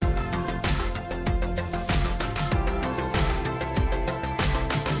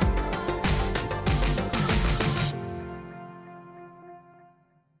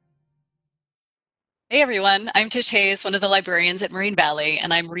Hey everyone, I'm Tish Hayes, one of the librarians at Marine Valley,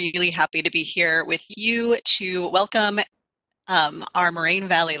 and I'm really happy to be here with you to welcome our Marine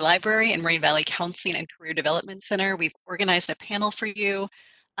Valley Library and Marine Valley Counseling and Career Development Center. We've organized a panel for you.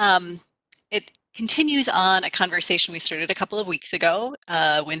 It continues on a conversation we started a couple of weeks ago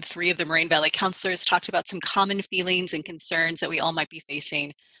when three of the Marine Valley counselors talked about some common feelings and concerns that we all might be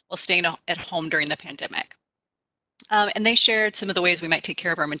facing while staying at home during the pandemic. And they shared some of the ways we might take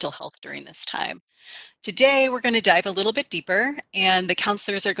care of our mental health during this time. Today, we're going to dive a little bit deeper, and the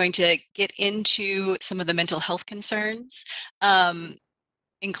counselors are going to get into some of the mental health concerns, um,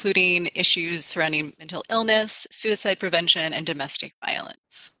 including issues surrounding mental illness, suicide prevention, and domestic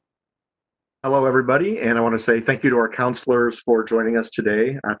violence. Hello, everybody, and I want to say thank you to our counselors for joining us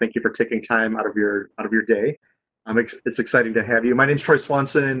today. Thank you for taking time out of your day. It's exciting to have you. My name is Troy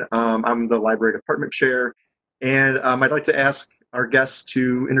Swanson. I'm the library department chair, and I'd like to ask our guests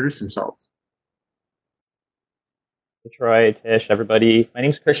to introduce themselves. Hey, Troy, Tish, everybody. My name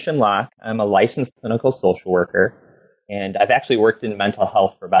is Christian Locke. I'm a licensed clinical social worker, and I've actually worked in mental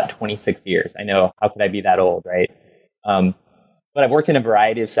health for about 26 years. I know, how could I be that old, right? But I've worked in a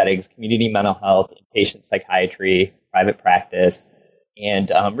variety of settings: community mental health, inpatient psychiatry, private practice,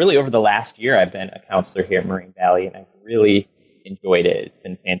 and really over the last year, I've been a counselor here at Marine Valley, and I've really enjoyed it. It's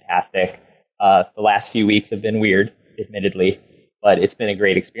been fantastic. The last few weeks have been weird, admittedly, but it's been a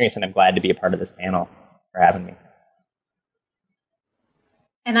great experience, and I'm glad to be a part of this panel for having me.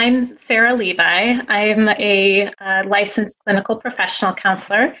 And I'm Sarah Levi. I'm a licensed clinical professional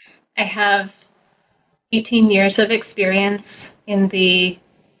counselor. I have 18 years of experience in the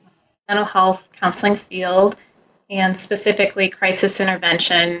mental health counseling field, and specifically crisis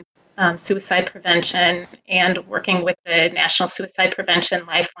intervention, suicide prevention, and working with the National Suicide Prevention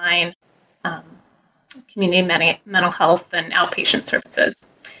Lifeline, community mental health, and outpatient services.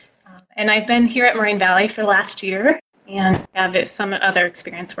 And I've been here at Marine Valley for the last year and have some other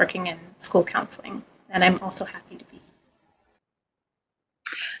experience working in school counseling. And I'm also happy to be here.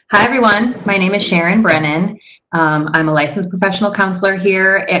 Hi, everyone. My name is Sharon Brennan. I'm a licensed professional counselor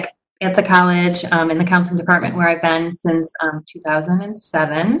here at the college in the counseling department, where I've been since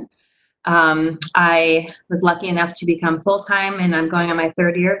 2007. I was lucky enough to become full-time, and I'm going on my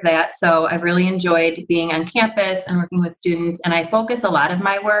third year of that. So I've really enjoyed being on campus and working with students. And I focus a lot of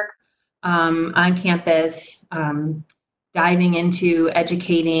my work on campus, diving into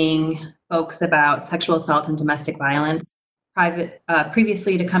educating folks about sexual assault and domestic violence.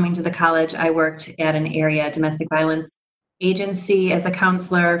 Previously to coming to the college, I worked at an area domestic violence agency as a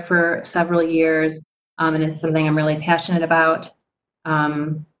counselor for several years, and it's something I'm really passionate about.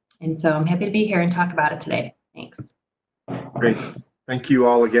 And so I'm happy to be here and talk about it today. Thanks. Great. Thank you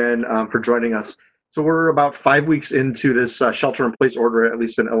all again for joining us. So we're about 5 weeks into this shelter-in-place order, at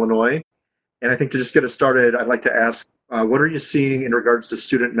least in Illinois. And I think to just get us started, I'd like to ask, what are you seeing in regards to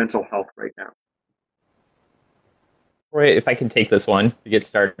student mental health right now? Roy, if I can take this one to get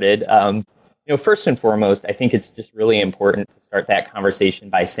started. First and foremost, I think it's just really important to start that conversation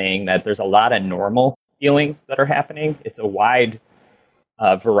by saying that there's a lot of normal feelings that are happening. It's a wide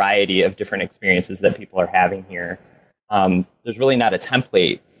variety of different experiences that people are having here. There's really not a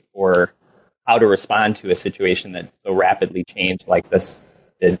template for how to respond to a situation that's so rapidly changed like this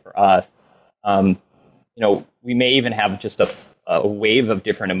did for us. We may even have just a wave of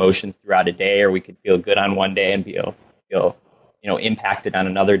different emotions throughout a day, or we could feel good on one day and feel impacted on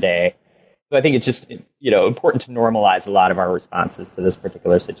another day. So I think it's just important to normalize a lot of our responses to this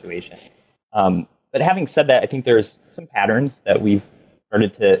particular situation. But having said that, I think there's some patterns that we've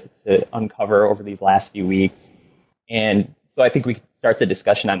started to uncover over these last few weeks, and so I think we can start the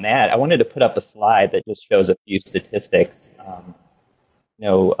discussion on that. I wanted to put up a slide that just shows a few statistics.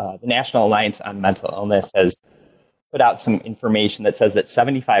 The National Alliance on Mental Illness has put out some information that says that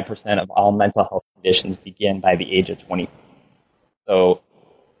 75% of all mental health conditions begin by the age of 20. So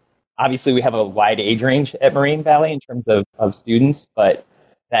obviously we have a wide age range at Marine Valley in terms of students, but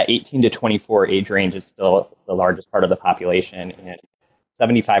that 18 to 24 age range is still the largest part of the population, and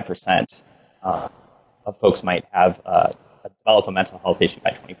 75% of folks might have develop a mental health issue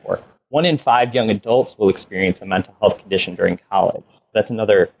by 24. 1 in 5 young adults will experience a mental health condition during college. That's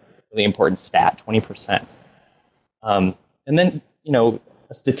another really important stat, 20%. And then,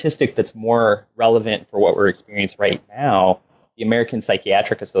 a statistic that's more relevant for what we're experiencing right now, the American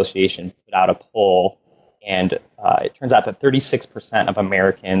Psychiatric Association put out a poll, and it turns out that 36% of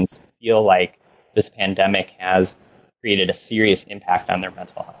Americans feel like this pandemic has created a serious impact on their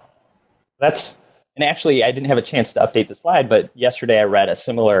mental health. And actually, I didn't have a chance to update the slide, but yesterday I read a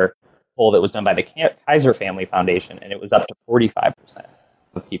similar poll that was done by the Kaiser Family Foundation, and it was up to 45%.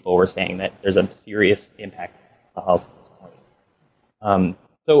 of people were saying that there's a serious impact on health at this point.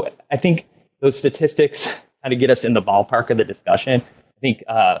 So I think those statistics kind of get us in the ballpark of the discussion. I think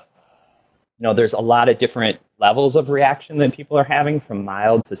there's a lot of different levels of reaction that people are having, from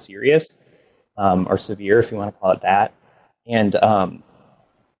mild to serious, or severe, if you want to call it that. And I'll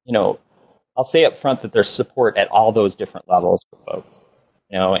say up front that there's support at all those different levels for folks.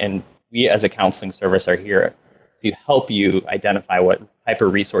 And we as a counseling service are here to help you identify what type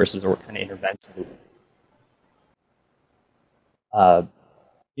of resources or what kind of intervention.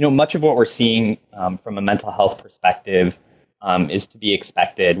 Much of what we're seeing from a mental health perspective is to be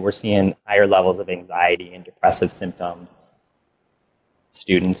expected. We're seeing higher levels of anxiety and depressive symptoms.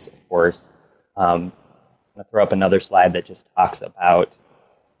 Students, of course. I'm going to throw up another slide that just talks about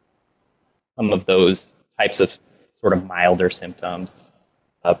some of those types of sort of milder symptoms.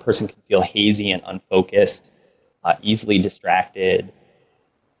 A person can feel hazy and unfocused, easily distracted,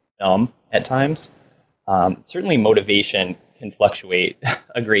 numb at times. Certainly motivation can fluctuate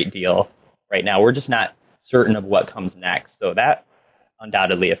a great deal right now. We're just not certain of what comes next. So that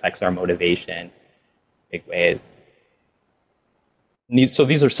undoubtedly affects our motivation in big ways. And so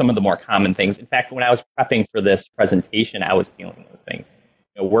these are some of the more common things. In fact, when I was prepping for this presentation, I was feeling those things.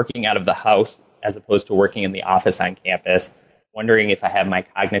 Working out of the house as opposed to working in the office on campus, wondering if I have my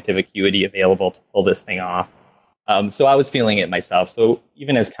cognitive acuity available to pull this thing off. So I was feeling it myself. So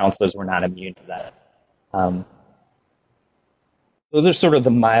even as counselors, we're not immune to that. Those are sort of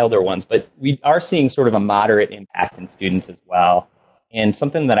the milder ones, but we are seeing sort of a moderate impact in students as well. And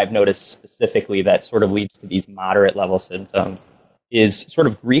something that I've noticed specifically that sort of leads to these moderate level symptoms is sort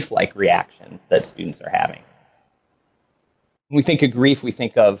of grief-like reactions that students are having. When we think of grief, we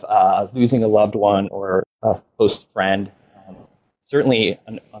think of losing a loved one or a close friend. Certainly,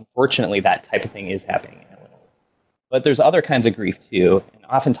 unfortunately, that type of thing is happening. But there's other kinds of grief too, and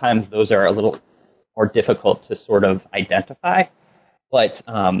oftentimes those are a little more difficult to sort of identify. But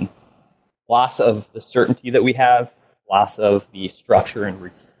loss of the certainty that we have, loss of the structure and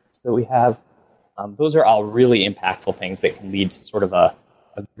routines that we have, those are all really impactful things that can lead to sort of a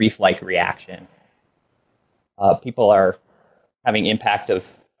grief-like reaction. People are having impact of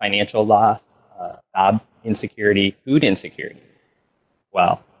financial loss, job insecurity, food insecurity.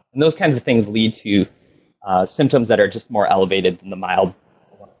 Well, and those kinds of things lead to symptoms that are just more elevated than the mild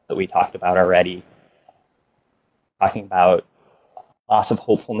ones that we talked about already. Talking about loss of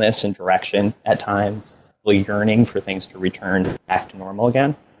hopefulness and direction at times, really yearning for things to return back to normal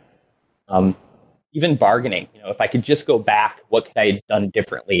again. Even bargaining, if I could just go back, what could I have done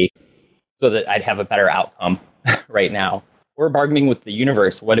differently so that I'd have a better outcome right now? Or bargaining with the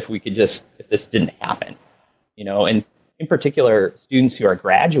universe, what if we could just, if this didn't happen? And in particular, students who are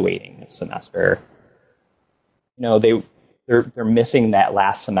graduating this semester, they're missing that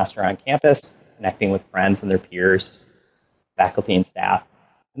last semester on campus, connecting with friends and their peers, faculty and staff.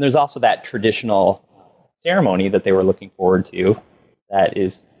 And there's also that traditional ceremony that they were looking forward to that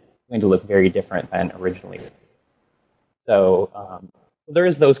is going to look very different than originally. So there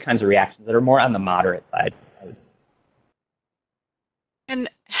is those kinds of reactions that are more on the moderate side, I would say. And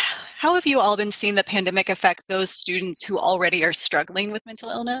how have you all been seeing the pandemic affect those students who already are struggling with mental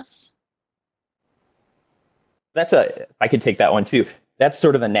illness? If I could take that one too, that's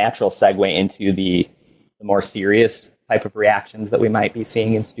sort of a natural segue into the more serious type of reactions that we might be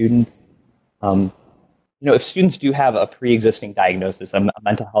seeing in students. If students do have a pre-existing diagnosis, a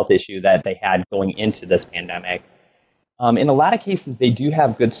mental health issue that they had going into this pandemic, in a lot of cases, they do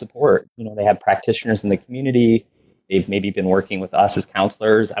have good support. They have practitioners in the community. They've maybe been working with us as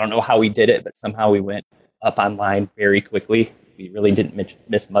counselors. I don't know how we did it, but somehow we went up online very quickly. We really didn't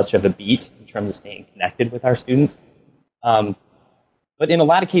miss much of a beat in terms of staying connected with our students. But in a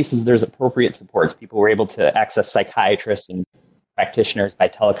lot of cases, there's appropriate supports. People were able to access psychiatrists and practitioners by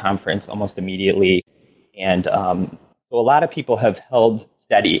teleconference almost immediately. And so a lot of people have held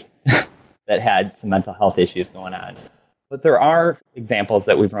steady that had some mental health issues going on. But there are examples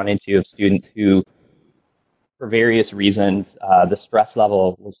that we've run into of students who, for various reasons, the stress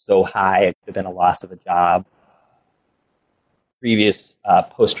level was so high, it could have been a loss of a job. Previous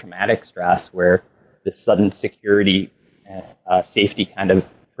post-traumatic stress, where this sudden security and safety kind of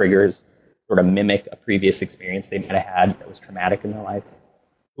triggers sort of mimic a previous experience they might have had that was traumatic in their life.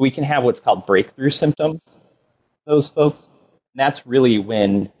 We can have what's called breakthrough symptoms, those folks. And that's really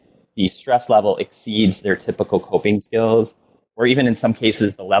when the stress level exceeds their typical coping skills, or even in some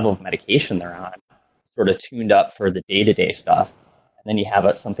cases, the level of medication they're on, sort of tuned up for the day-to-day stuff. And then you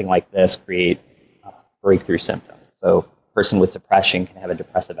have something like this create breakthrough symptoms. So a person with depression can have a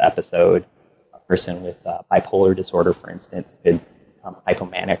depressive episode. A person with bipolar disorder, for instance, could become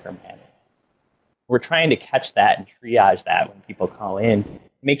hypomanic or manic. We're trying to catch that and triage that when people call in,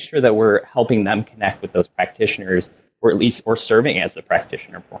 make sure that we're helping them connect with those practitioners, or at least we're serving as the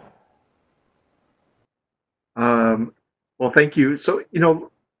practitioner for them. Well, thank you. So,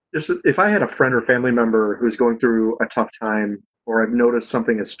 if I had a friend or family member who's going through a tough time, or I've noticed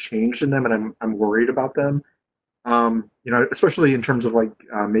something has changed in them and I'm worried about them, especially in terms of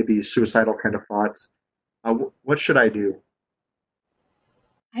maybe suicidal kind of thoughts, what should I do?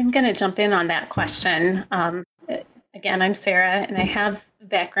 I'm going to jump in on that question. Again, I'm Sarah, and I have a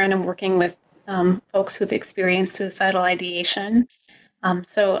background in working with folks who've experienced suicidal ideation.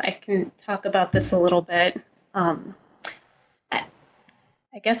 So I can talk about this a little bit.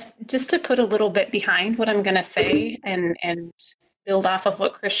 I guess just to put a little bit behind what I'm going to say and build off of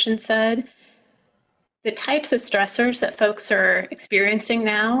what Christian said, the types of stressors that folks are experiencing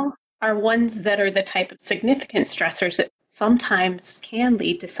now are ones that are the type of significant stressors that sometimes can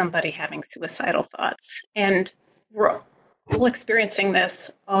lead to somebody having suicidal thoughts. And we're all experiencing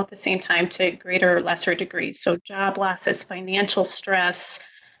this all at the same time to greater or lesser degrees. So job losses, financial stress,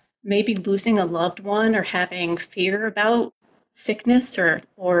 maybe losing a loved one or having fear about sickness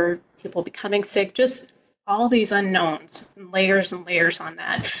or people becoming sick, just all these unknowns and layers on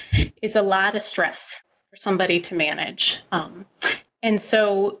that is a lot of stress for somebody to manage. And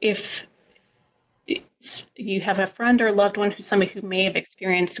so if you have a friend or loved one who's somebody who may have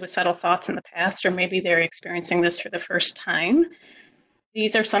experienced suicidal thoughts in the past, or maybe they're experiencing this for the first time,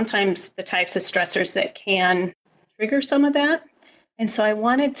 these are sometimes the types of stressors that can trigger some of that. And so I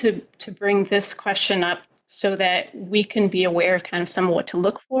wanted to bring this question up so that we can be aware of kind of some of what to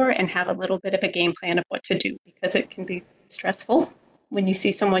look for and have a little bit of a game plan of what to do, because it can be stressful when you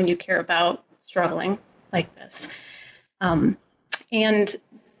see someone you care about struggling like this. And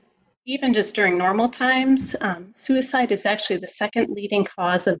even just during normal times, suicide is actually the second leading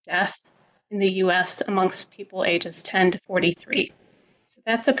cause of death in the US amongst people ages 10 to 43. So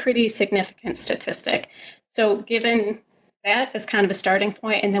that's a pretty significant statistic. So given that as kind of a starting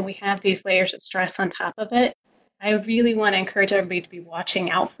point, and then we have these layers of stress on top of it, I really want to encourage everybody to be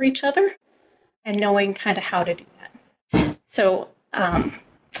watching out for each other and knowing kind of how to do that. So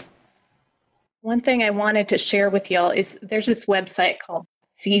one thing I wanted to share with y'all is there's this website called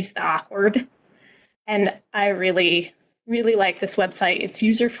Seize the Awkward. And I really, really like this website. It's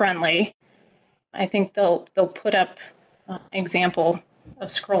user-friendly. I think they'll put up an example of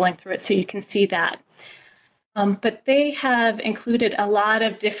scrolling through it so you can see that. But they have included a lot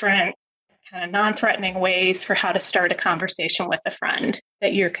of different kind of non-threatening ways for how to start a conversation with a friend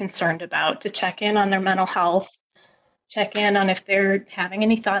that you're concerned about, to check in on their mental health, check in on if they're having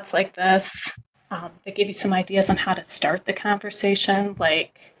any thoughts like this. They give you some ideas on how to start the conversation,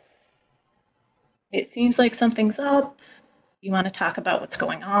 like, it seems like something's up. You want to talk about what's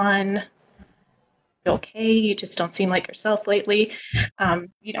going on. You're okay, you just don't seem like yourself lately.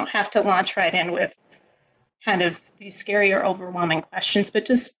 You don't have to launch right in with kind of these scary or overwhelming questions, but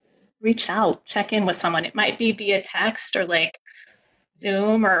just reach out, check in with someone. It might be via text or like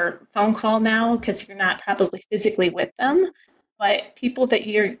Zoom or phone call now, because you're not probably physically with them, but people that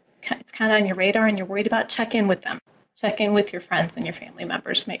it's kind of on your radar and you're worried about, check in with them. Check in with your friends and your family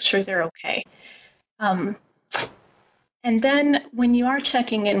members, make sure they're okay. And then when you are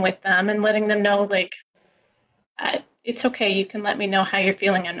checking in with them and letting them know, like, it's okay, you can let me know how you're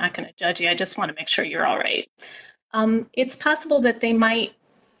feeling. I'm not going to judge you. I just want to make sure you're all right. It's possible that they might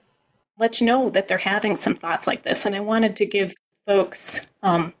let you know that they're having some thoughts like this. And I wanted to give folks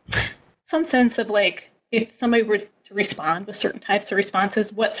some sense of, like, if somebody were to respond with certain types of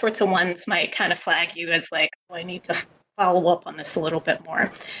responses, what sorts of ones might kind of flag you as like, oh, I need to follow up on this a little bit more.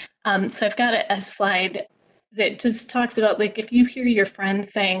 So I've got a slide that just talks about, like, if you hear your friend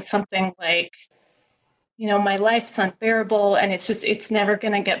saying something like, my life's unbearable and it's never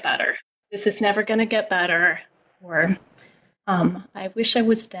going to get better. This is never going to get better. Or I wish I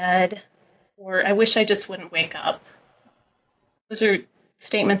was dead. Or I wish I just wouldn't wake up. Those are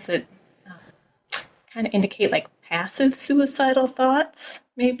statements that kind of indicate like passive suicidal thoughts,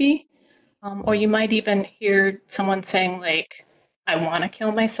 maybe. Or you might even hear someone saying, like, I want to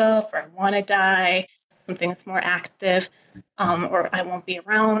kill myself, or I want to die, something that's more active, or I won't be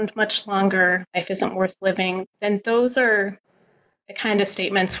around much longer, life isn't worth living. Then those are the kind of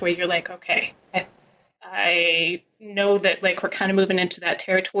statements where you're like, okay, I know that, like, we're kind of moving into that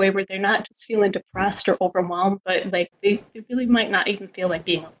territory where they're not just feeling depressed or overwhelmed, but like they really might not even feel like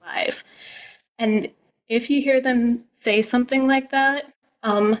being alive. And if you hear them say something like that,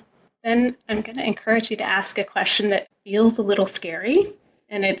 then I'm going to encourage you to ask a question that feels a little scary.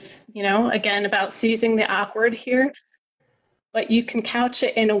 And it's, again, about seizing the awkward here. but you can couch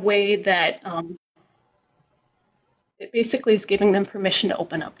it in a way that it basically is giving them permission to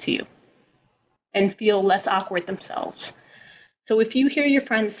open up to you and feel less awkward themselves. So if you hear your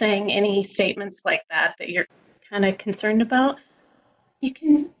friend saying any statements like that you're kind of concerned about, you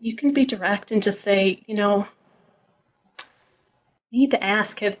can be direct and just say, you know, I need to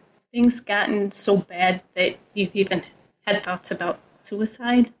ask, have things gotten so bad that you've even had thoughts about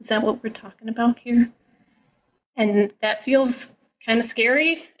suicide? Is that what we're talking about here? And that feels kind of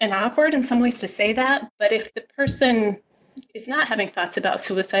scary and awkward in some ways to say that. But if the person is not having thoughts about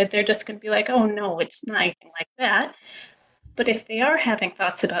suicide, they're just going to be like, oh, no, it's not anything like that. But if they are having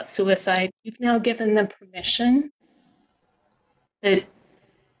thoughts about suicide, you've now given them permission to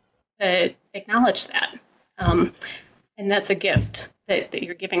acknowledge that. And that's a gift that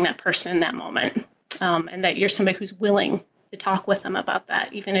you're giving that person in that moment. And that you're somebody who's willing to talk with them about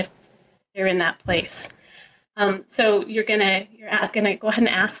that, even if they're in that place. So you're gonna go ahead and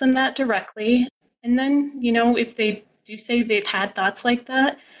ask them that directly. And then, you know, if they do say they've had thoughts like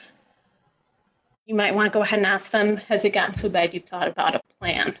that, you might want to go ahead and ask them, has it gotten so bad you've thought about a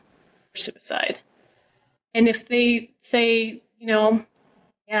plan for suicide? And if they say, you know,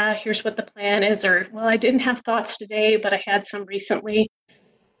 yeah, here's what the plan is, or, well, I didn't have thoughts today, but I had some recently,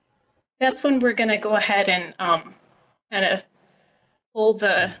 that's when we're going to go ahead and kind of pull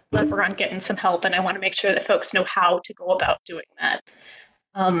the lever on getting some help. And I want to make sure that folks know how to go about doing that.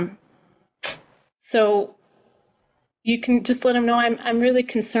 So you can just let them know, I'm really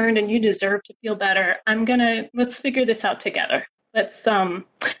concerned and you deserve to feel better. Let's figure this out together.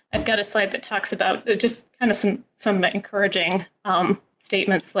 I've got a slide that talks about just kind of some encouraging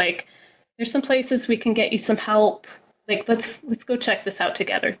statements like, there's some places we can get you some help. Like, let's go check this out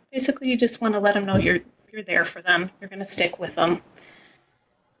together. Basically, you just want to let them know you're there for them. You're going to stick with them.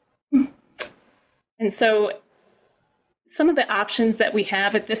 And so some of the options that we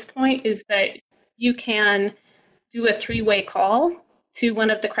have at this point is that you can do a 3-way call to one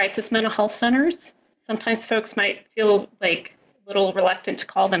of the crisis mental health centers. Sometimes folks might feel like a little reluctant to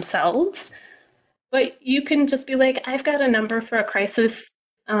call themselves, but you can just be like, I've got a number for a crisis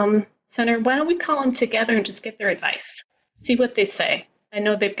center. Why don't we call them together and just get their advice? See what they say. I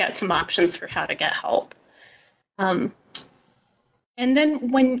know they've got some options for how to get help. And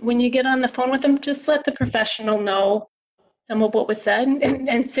then when you get on the phone with them, just let the professional know some of what was said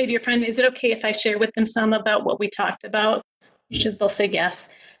and say to your friend, is it okay if I share with them some about what we talked about? They'll say yes.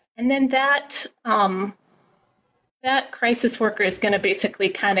 And then that crisis worker is going to basically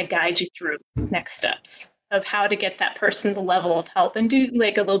kind of guide you through next steps of how to get that person the level of help and do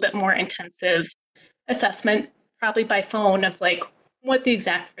like a little bit more intensive assessment, probably by phone, of like what the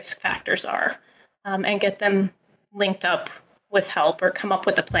exact risk factors are, and get them linked up with help or come up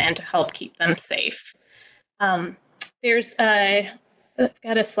with a plan to help keep them safe. I've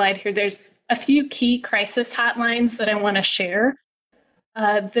got a slide here. There's a few key crisis hotlines that I want to share.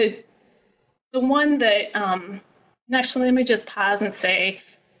 The one that, actually, let me just pause and say,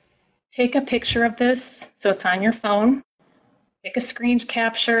 take a picture of this so it's on your phone. Take a screen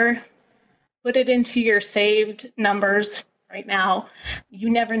capture, put it into your saved numbers right now. You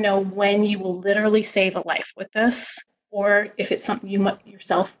never know when you will literally save a life with this, or if it's something you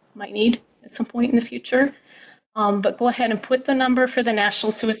yourself might need at some point in the future. But go ahead and put the number for the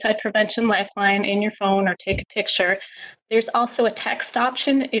National Suicide Prevention Lifeline in your phone or take a picture. There's also a text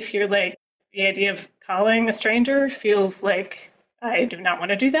option if you're like, the idea of calling a stranger feels like I do not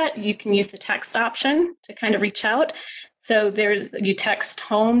want to do that. You can use the text option to kind of reach out. So you text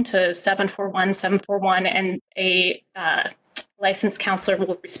home to 741-741 and a licensed counselor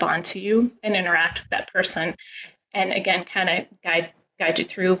will respond to you and interact with that person. And again, kind of guide you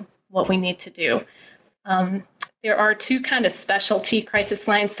through what we need to do. There are 2 kind of specialty crisis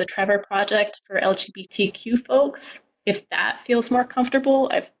lines, the Trevor Project for LGBTQ folks, if that feels more comfortable.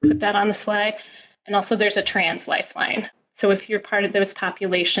 I've put that on the slide. And also there's a trans lifeline. So if you're part of those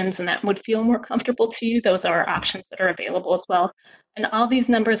populations and that would feel more comfortable to you, those are options that are available as well. And all these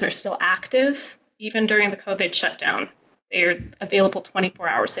numbers are still active, even during the COVID shutdown. They're available 24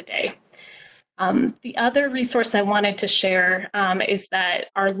 hours a day. The other resource I wanted to share is that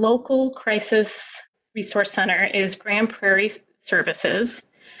our local crisis resource center is Grand Prairie Services.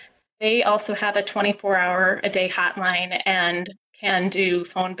 They also have a 24-hour-a-day hotline and can do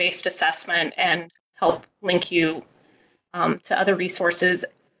phone-based assessment and help link you to other resources.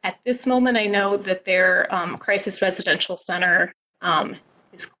 At this moment, I know that their crisis residential center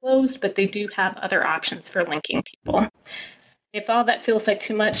is closed, but they do have other options for linking people. If all that feels like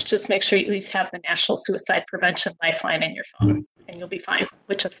too much, just make sure you at least have the National Suicide Prevention Lifeline in your phone, and you'll be fine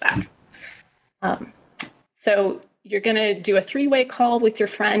with just that. So you're going to do a 3-way call with your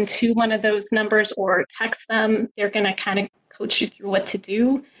friend to one of those numbers or text them. They're going to kind of coach you through what to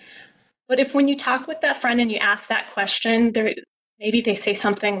do. But if when you talk with that friend and you ask that question, maybe they say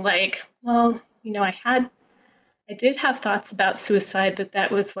something like, well, I did have thoughts about suicide, but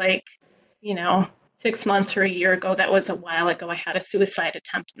that was like, 6 months or a year ago. That was a while ago. I had a suicide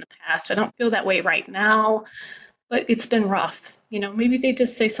attempt in the past. I don't feel that way right now, but it's been rough. Maybe they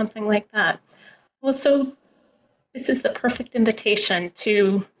just say something like that. Well, so this is the perfect invitation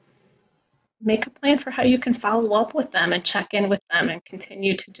to make a plan for how you can follow up with them and check in with them and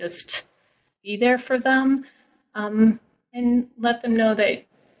continue to just be there for them, and let them know that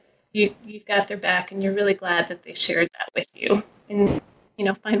you've got their back and you're really glad that they shared that with you, and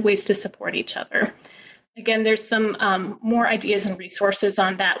find ways to support each other. Again, there's some more ideas and resources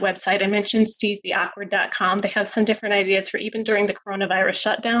on that website. I mentioned seizetheawkward.com. They have some different ideas for even during the coronavirus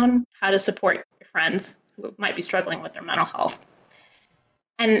shutdown, how to support your friends who might be struggling with their mental health.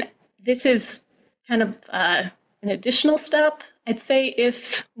 And this is kind of an additional step. I'd say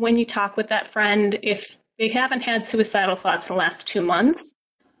if when you talk with that friend, if they haven't had suicidal thoughts in the last 2 months,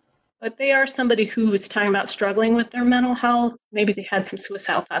 but they are somebody who is talking about struggling with their mental health, maybe they had some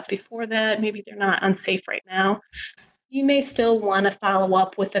suicidal thoughts before that, maybe they're not unsafe right now, you may still want to follow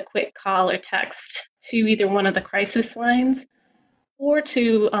up with a quick call or text to either one of the crisis lines or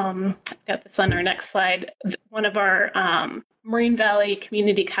to, I've got this on our next slide, one of our Marine Valley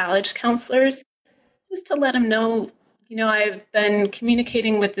Community College counselors, just to let them know, I've been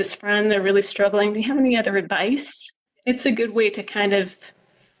communicating with this friend, they're really struggling. Do you have any other advice? It's a good way to kind of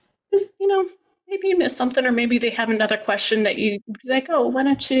just, maybe you missed something, or maybe they have another question that you'd be like, oh, why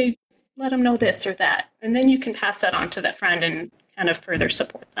don't you let them know this or that? And then you can pass that on to that friend and kind of further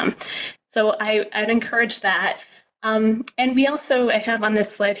support them. So I'd encourage that. And we also, I have on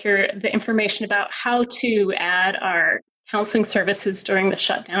this slide here, the information about how to add our counseling services during the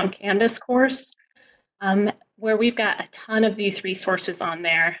shutdown Canvas course, where we've got a ton of these resources on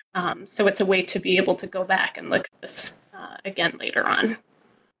there. So it's a way to be able to go back and look at this again later on.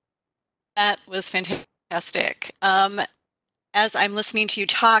 That was fantastic. As I'm listening to you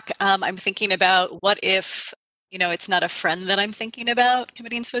talk, I'm thinking about what if, it's not a friend that I'm thinking about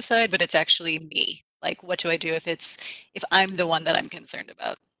committing suicide, but it's actually me. Like, what do I do if I'm the one that I'm concerned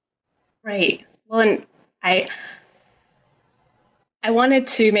about? Right. Well, and I wanted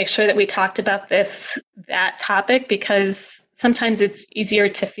to make sure that we talked about that topic, because sometimes it's easier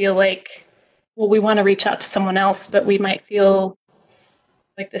to feel like, well, we want to reach out to someone else, but we might feel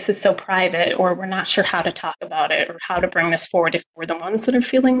like this is so private, or we're not sure how to talk about it or how to bring this forward if we're the ones that are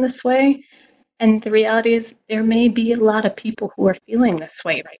feeling this way. And the reality is there may be a lot of people who are feeling this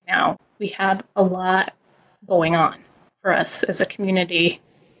way right now. We have a lot going on for us as a community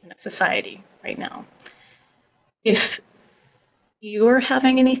and a society right now. If you're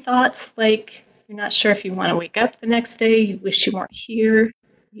having any thoughts like you're not sure if you want to wake up the next day, you wish you weren't here,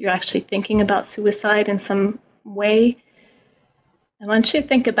 you're actually thinking about suicide in some way, I want you to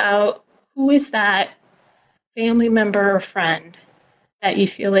think about who is that family member or friend that you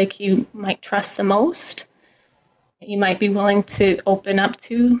feel like you might trust the most, that you might be willing to open up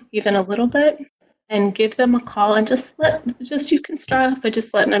to even a little bit, and give them a call and just you can start off by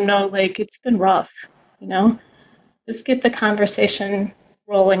just letting them know, like, it's been rough, just get the conversation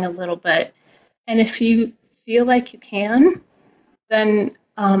rolling a little bit. And if you feel like you can, then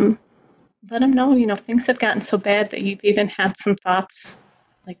let them know, things have gotten so bad that you've even had some thoughts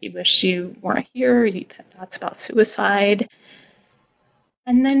like you wish you weren't here, you've had thoughts about suicide.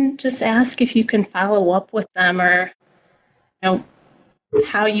 And then just ask if you can follow up with them, or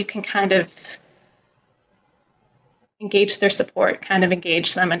how you can kind of engage their support, kind of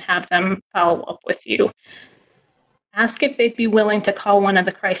engage them and have them follow up with you. Ask if they'd be willing to call one of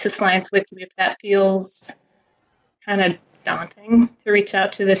the crisis lines with you if that feels kind of daunting to reach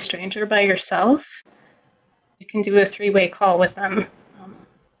out to this stranger by yourself. You can do a 3-way call with them.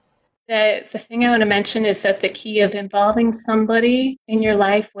 The thing I want to mention is that the key of involving somebody in your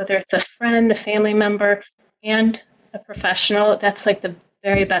life, whether it's a friend, a family member, and a professional, that's like the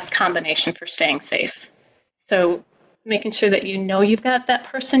very best combination for staying safe. So making sure that you've got that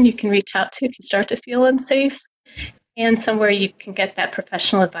person you can reach out to if you start to feel unsafe, and somewhere you can get that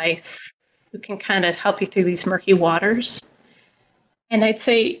professional advice who can kind of help you through these murky waters. And I'd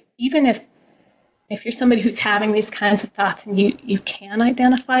say even if you're somebody who's having these kinds of thoughts and you can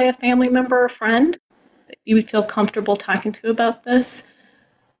identify a family member or friend that you would feel comfortable talking to about this,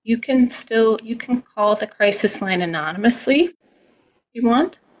 you can call the crisis line anonymously if you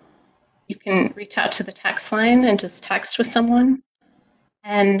want. You can reach out to the text line and just text with someone.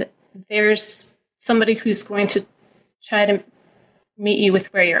 And there's somebody who's going to try to meet you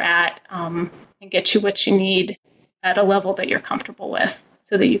with where you're at, and get you what you need at a level that you're comfortable with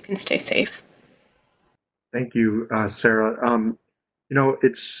so that you can stay safe. Thank you, Sarah.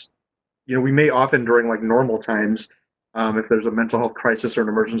 It's, we may often during like normal times, if there's a mental health crisis or an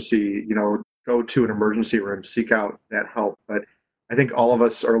emergency, go to an emergency room, seek out that help. But I think all of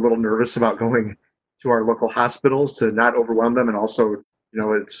us are a little nervous about going to our local hospitals to not overwhelm them. And also,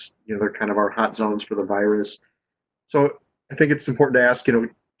 they're kind of our hot zones for the virus. So I think it's important to ask,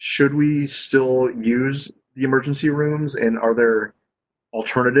 should we still use the emergency rooms, and are there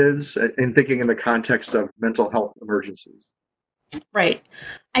alternatives in thinking in the context of mental health emergencies? Right.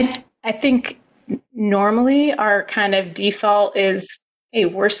 I think normally our kind of default is a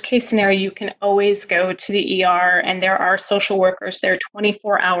worst case scenario. You can always go to the ER, and there are social workers there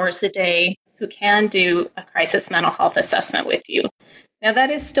 24 hours a day who can do a crisis mental health assessment with you. Now, that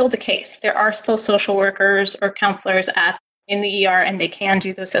is still the case. There are still social workers or counselors in the ER, and they can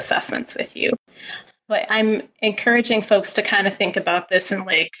do those assessments with you. But I'm encouraging folks to kind of think about this in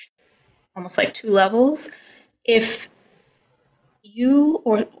almost like two levels. If you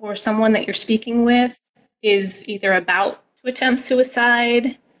or someone that you're speaking with is either about to attempt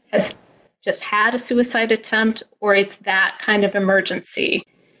suicide, has just had a suicide attempt, or it's that kind of emergency,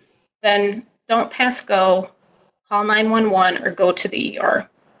 then don't pass go, call 911 or go to the ER.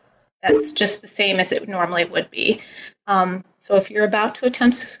 That's just the same as it normally would be. So if you're about to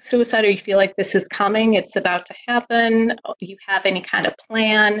attempt suicide, or you feel like this is coming, it's about to happen, you have any kind of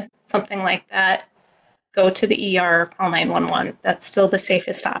plan, something like that, go to the ER, call 911. That's still the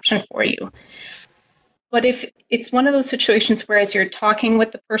safest option for you. But if it's one of those situations where as you're talking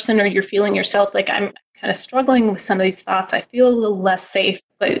with the person or you're feeling yourself, like I'm kind of struggling with some of these thoughts, I feel a little less safe,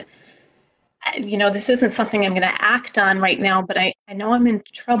 but this isn't something I'm going to act on right now, but I know I'm in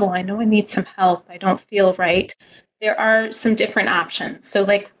trouble. I know I need some help. I don't feel right. There are some different options. So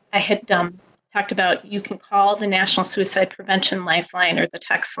like I had talked about, you can call the National Suicide Prevention Lifeline or the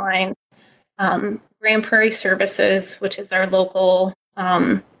text line. Grand Prairie Services, which is our local,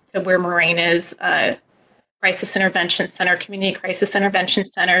 to where Moraine is, Crisis Intervention Center, Community Crisis Intervention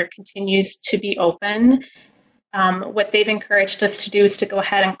Center continues to be open. What they've encouraged us to do is to go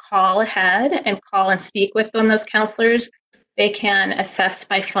ahead and call and speak with those counselors. They can assess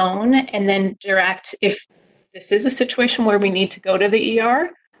by phone and then direct if this is a situation where we need to go to the ER,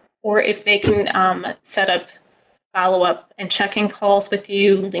 or if they can set up follow-up and check-in calls with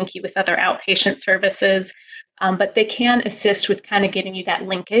you, link you with other outpatient services. But they can assist with kind of getting you that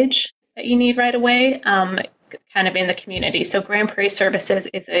linkage that you need right away, kind of in the community. So Grand Prairie Services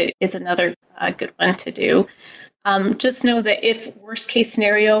is another good one to do. Just know that if worst case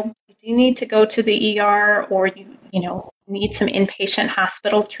scenario, you do need to go to the ER, or you need some inpatient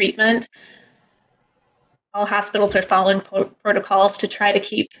hospital treatment, all hospitals are following protocols to try to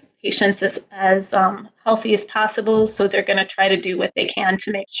keep patients as healthy as possible. So they're going to try to do what they can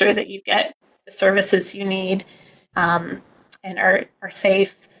to make sure that you get the services you need and are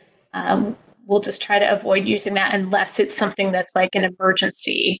safe. We'll just try to avoid using that unless it's something that's like an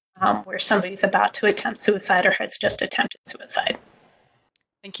emergency where somebody's about to attempt suicide or has just attempted suicide.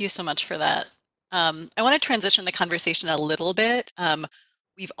 Thank you so much for that. I want to transition the conversation a little bit.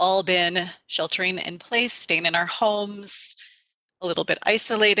 We've all been sheltering in place, staying in our homes, a little bit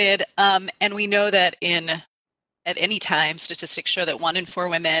isolated. And we know that at any time, statistics show that 1 in 4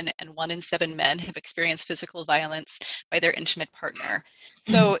 women and 1 in 7 men have experienced physical violence by their intimate partner.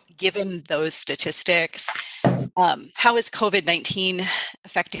 So given those statistics, how is COVID-19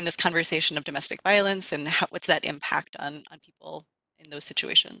 affecting this conversation of domestic violence, and what's that impact on people in those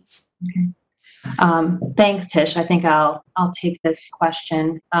situations? Okay. Thanks, Tish. I think I'll take this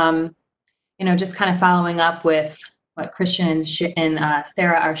question. Just kind of following up with what Christian and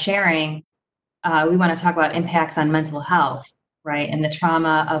Sarah are sharing, we want to talk about impacts on mental health, right? And the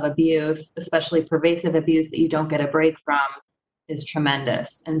trauma of abuse, especially pervasive abuse that you don't get a break from, is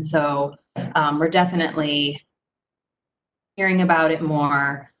tremendous. And so we're definitely hearing about it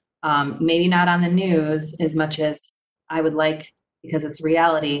more, maybe not on the news as much as I would like, because it's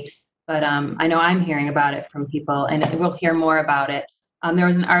reality. But I know I'm hearing about it from people, and we'll hear more about it. There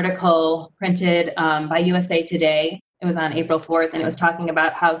was an article printed by USA Today. It was on April 4th, and it was talking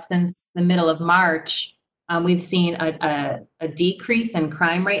about how since the middle of March, we've seen a decrease in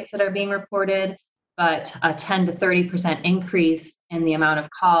crime rates that are being reported, but a 10 to 30% increase in the amount of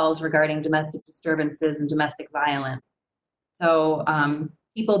calls regarding domestic disturbances and domestic violence. So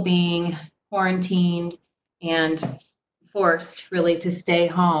people being quarantined and forced really to stay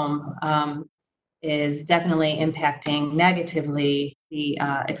home is definitely impacting negatively the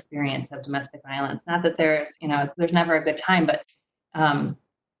experience of domestic violence. Not that there's never a good time, but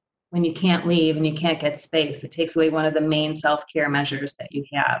when you can't leave and you can't get space, it takes away one of the main self-care measures that you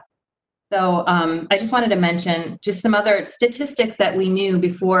have. So I just wanted to mention just some other statistics that we knew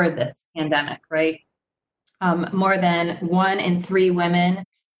before this pandemic, right? More than 1 in 3 women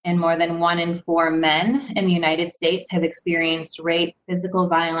and more than 1 in 4 men in the United States have experienced rape, physical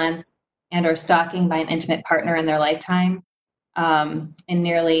violence, and or stalking by an intimate partner in their lifetime. And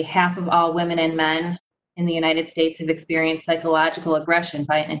nearly half of all women and men in the United States have experienced psychological aggression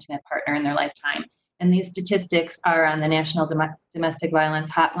by an intimate partner in their lifetime. And these statistics are on the National Domestic Violence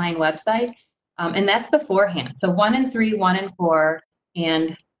Hotline website. And that's beforehand. So 1 in 3, 1 in 4,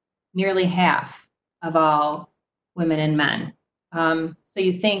 and nearly half of all women and men. So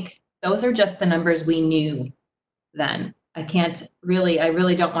you think those are just the numbers we knew then. I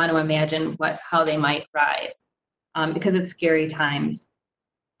really don't want to imagine how they might rise because it's scary times.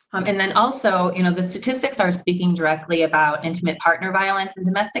 And then also, the statistics are speaking directly about intimate partner violence, and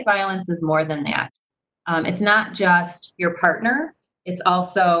domestic violence is more than that. It's not just your partner. It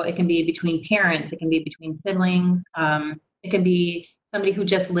can be between parents. It can be between siblings. It can be somebody who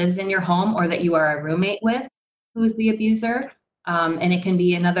just lives in your home or that you are a roommate with who's the abuser. And it can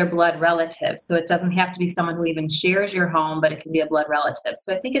be another blood relative. So it doesn't have to be someone who even shares your home, but it can be a blood relative.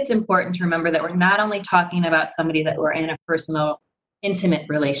 So I think it's important to remember that we're not only talking about somebody that we're in a personal, intimate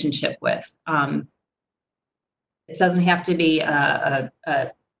relationship with. It doesn't have to be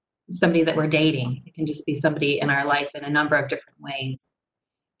somebody that we're dating. It can just be somebody in our life in a number of different ways.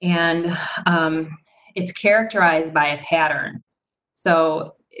 And it's characterized by a pattern.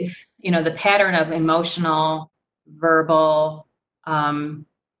 So if, the pattern of emotional, verbal,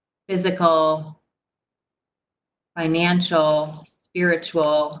 physical, financial,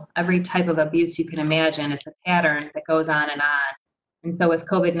 spiritual, every type of abuse you can imagine, it's a pattern that goes on and on. And so with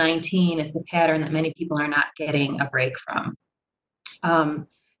COVID-19, it's a pattern that many people are not getting a break from.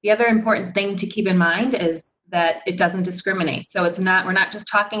 The other important thing to keep in mind is that it doesn't discriminate. So we're not just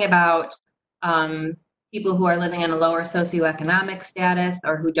talking about people who are living in a lower socioeconomic status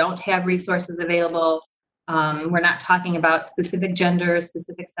or who don't have resources available. We're not talking about specific genders,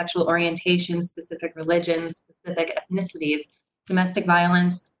 specific sexual orientations, specific religions, specific ethnicities. Domestic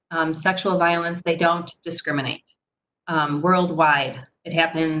violence, sexual violence, they don't discriminate. Worldwide,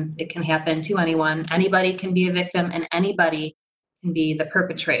 it can happen to anyone. Anybody can be a victim and anybody can be the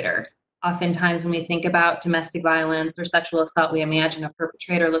perpetrator. Oftentimes when we think about domestic violence or sexual assault, we imagine a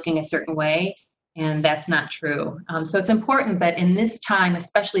perpetrator looking a certain way, and that's not true. So it's important that in this time,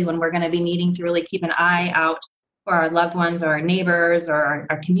 especially when we're going to be needing to really keep an eye out for our loved ones or our neighbors or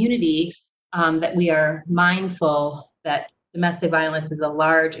our community, that we are mindful that domestic violence is a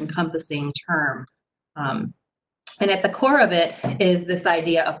large, encompassing term. And at the core of it is this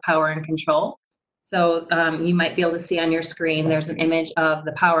idea of power and control. So you might be able to see on your screen, there's an image of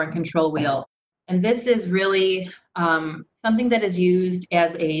the power and control wheel. And this is really something that is used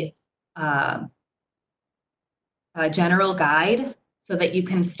as a general guide so that you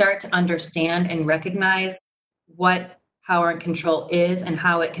can start to understand and recognize what power and control is and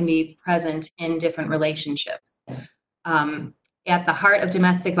how it can be present in different relationships. At the heart of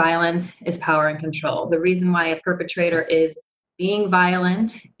domestic violence is power and control. The reason why a perpetrator is being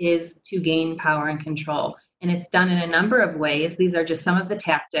violent is to gain power and control. And it's done in a number of ways. These are just some of the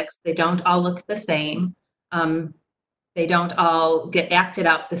tactics. They don't all look the same. They don't all get acted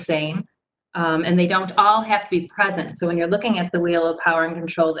out the same. And they don't all have to be present. So when you're looking at the wheel of power and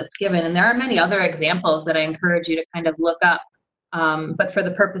control that's given, and there are many other examples that I encourage you to kind of look up. But for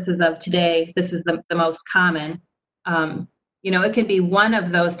the purposes of today, this is the most common. It could be one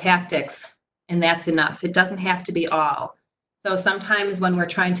of those tactics and that's enough. It doesn't have to be all. So sometimes when we're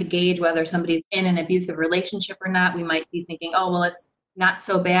trying to gauge whether somebody's in an abusive relationship or not, we might be thinking, oh, well, it's not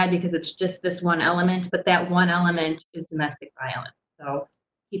so bad because it's just this one element, but that one element is domestic violence. So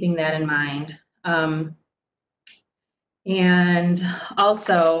keeping that in mind. And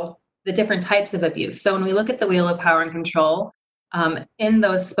also the different types of abuse. So when we look at the wheel of power and control, in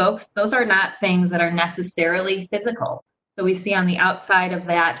those spokes, those are not things that are necessarily physical. So we see on the outside of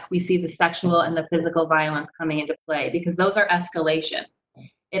that, we see the sexual and the physical violence coming into play because those are escalations.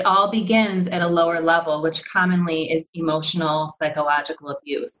 It all begins at a lower level, which commonly is emotional, psychological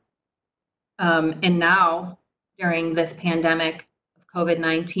abuse. And now, during this pandemic of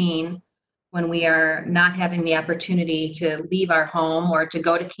COVID-19, when we are not having the opportunity to leave our home or to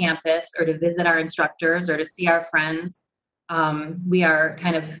go to campus or to visit our instructors or to see our friends, we are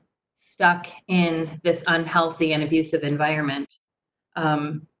kind of stuck in this unhealthy and abusive environment.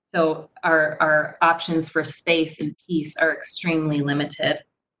 So our options for space and peace are extremely limited.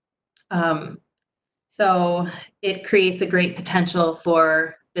 So it creates a great potential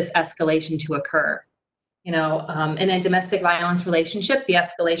for this escalation to occur. In a domestic violence relationship, the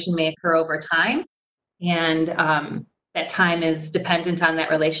escalation may occur over time, and that time is dependent on that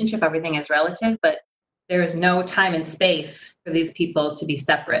relationship. Everything is relative, but there is no time and space for these people to be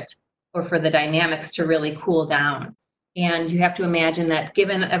separate or for the dynamics to really cool down. And you have to imagine that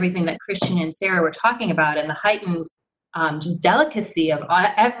given everything that Christian and Sarah were talking about and the heightened just delicacy of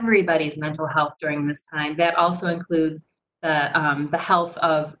everybody's mental health during this time, that also includes the health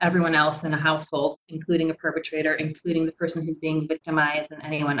of everyone else in a household, including a perpetrator, including the person who's being victimized and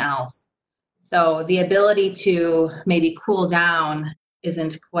anyone else. So the ability to maybe cool down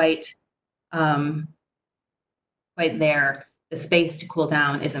isn't quite there. The space to cool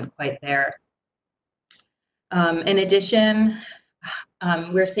down isn't quite there. In addition,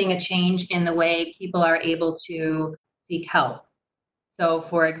 we're seeing a change in the way people are able to seek help. So,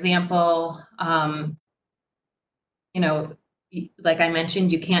 for example, like I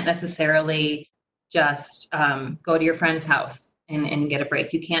mentioned, you can't necessarily just go to your friend's house and get a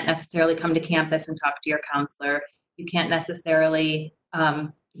break. You can't necessarily come to campus and talk to your counselor. You can't necessarily,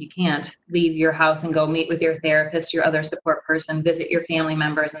 you can't leave your house and go meet with your therapist, your other support person, visit your family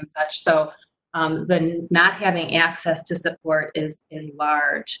members and such. So the not having access to support is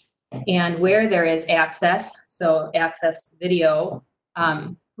large. And where there is access, so access video,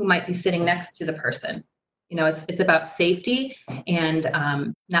 who might be sitting next to the person. It's about safety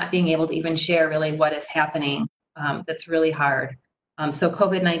and not being able to even share really what is happening. That's really hard. So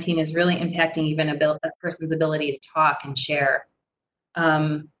COVID-19 is really impacting even a person's ability to talk and share.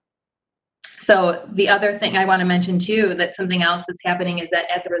 So the other thing I want to mention too, that something else that's happening is that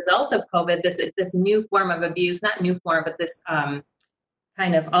as a result of COVID, this new form of abuse, not new form, but this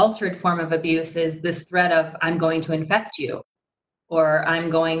kind of altered form of abuse is this threat of I'm going to infect you. Or I'm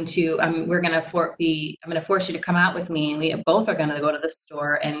going to force you to come out with me, and we both are going to go to the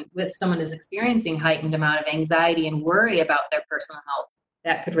store. And if someone is experiencing heightened amount of anxiety and worry about their personal health,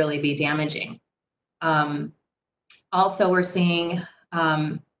 that could really be damaging. Also, we're seeing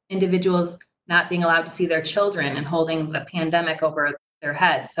individuals not being allowed to see their children and holding the pandemic over their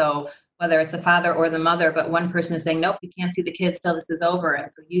head. So whether it's the father or the mother, but one person is saying, nope, you can't see the kids till this is over.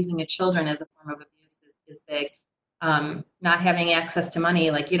 And so using the children as a form of abuse is big. Not having access to money,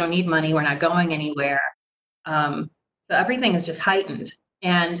 like you don't need money, we're not going anywhere. So everything is just heightened.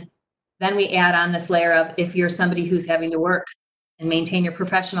 And then we add on this layer of if you're somebody who's having to work and maintain your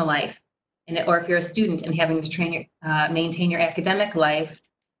professional life, or if you're a student and having to maintain your academic life,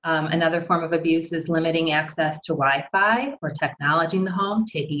 another form of abuse is limiting access to Wi-Fi or technology in the home,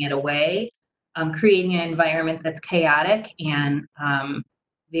 taking it away, creating an environment that's chaotic and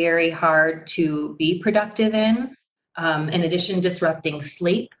very hard to be productive in. In addition, disrupting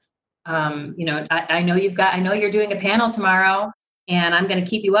sleep. I know you're doing a panel tomorrow and I'm going to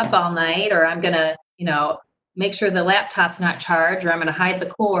keep you up all night, or I'm going to, make sure the laptop's not charged, or I'm going to hide the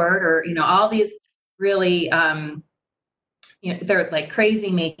cord, or, all these really, they're like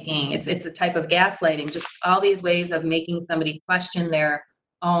crazy making. It's a type of gaslighting, just all these ways of making somebody question their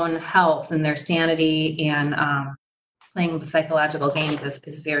own health and their sanity, and playing with psychological games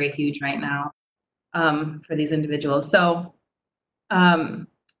is very huge right now. For these individuals. So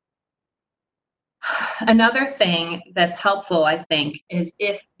another thing that's helpful, I think, is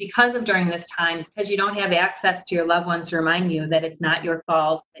because of during this time, because you don't have access to your loved ones to remind you that it's not your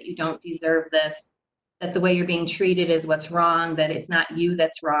fault, that you don't deserve this, that the way you're being treated is what's wrong, that it's not you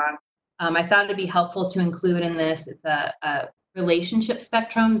that's wrong. I thought it'd be helpful to include in this, it's a relationship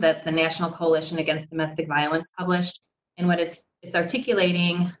spectrum that the National Coalition Against Domestic Violence published, and what it's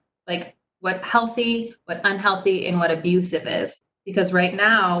articulating, like, what healthy, what unhealthy, and what abusive is. Because right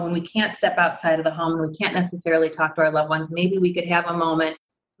now, when we can't step outside of the home, and we can't necessarily talk to our loved ones, maybe we could have a moment,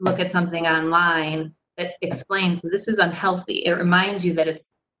 look at something online that explains that this is unhealthy. It reminds you that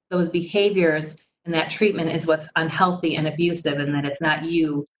it's those behaviors and that treatment is what's unhealthy and abusive, and that it's not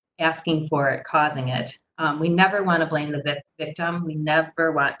you asking for it, causing it. We never want to blame the victim. We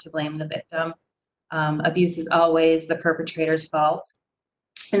never want to blame the victim. Abuse is always the perpetrator's fault.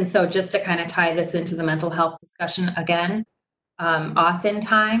 And so just to kind of tie this into the mental health discussion again,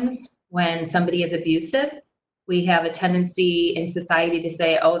 oftentimes when somebody is abusive, we have a tendency in society to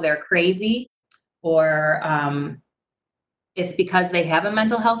say, oh, they're crazy, or it's because they have a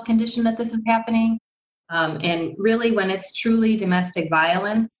mental health condition that this is happening. And really, when it's truly domestic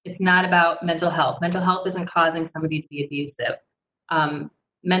violence, it's not about mental health. Mental health isn't causing somebody to be abusive.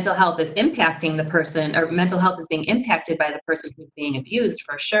 mental health is impacting the person, or mental health is being impacted by the person who's being abused,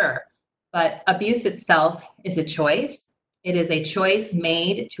 for sure. But abuse itself is a choice. It is a choice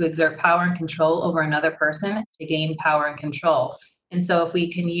made to exert power and control over another person to gain power and control. And so if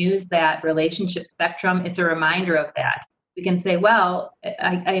we can use that relationship spectrum, it's a reminder of that. We can say, well,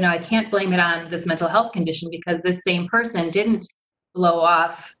 I can't blame it on this mental health condition because this same person didn't blow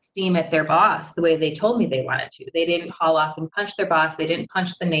off steam at their boss the way they told me they wanted to. They didn't haul off and punch their boss. They didn't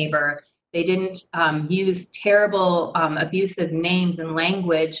punch the neighbor. They didn't use terrible abusive names and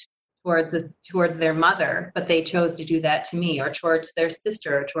language towards their mother, but they chose to do that to me, or towards their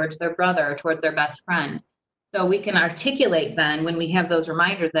sister, or towards their brother, or towards their best friend. So we can articulate then, when we have those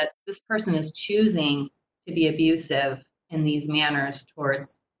reminders, that this person is choosing to be abusive in these manners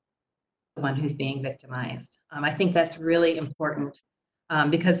towards the one who's being victimized. I think that's really important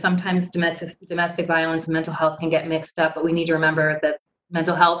because sometimes domestic violence and mental health can get mixed up, but we need to remember that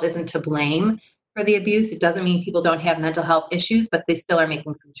mental health isn't to blame for the abuse. It doesn't mean people don't have mental health issues, but they still are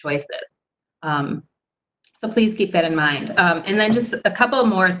making some choices. So please keep that in mind. And then just a couple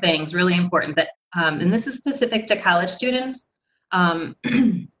more things really important that, and this is specific to college students,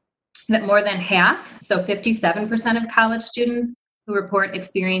 that more than half, so 57% of college students who report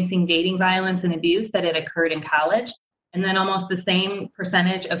experiencing dating violence and abuse said it occurred in college. And then almost the same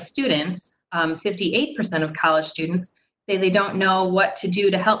percentage of students, 58% of college students, say they don't know what to do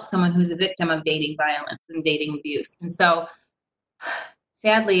to help someone who's a victim of dating violence and dating abuse. And so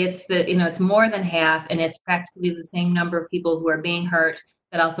sadly, it's more than half, and it's practically the same number of people who are being hurt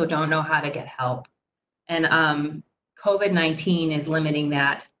that also don't know how to get help. And COVID-19 is limiting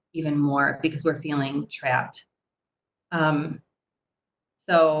that even more because we're feeling trapped.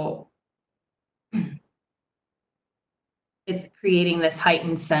 So it's creating this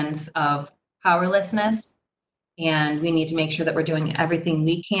heightened sense of powerlessness, and we need to make sure that we're doing everything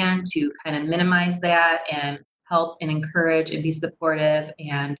we can to kind of minimize that and help and encourage and be supportive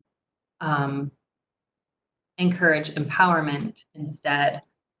and encourage empowerment instead.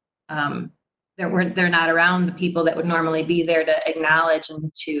 They're not around the people that would normally be there to acknowledge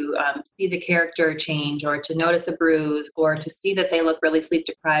and to see the character change, or to notice a bruise, or to see that they look really sleep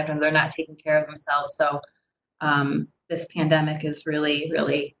deprived and they're not taking care of themselves. So this pandemic is really,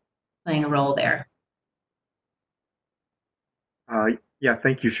 really playing a role there. Yeah,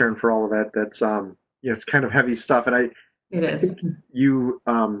 thank you, Sharon, for all of that. That's it's kind of heavy stuff, and I think you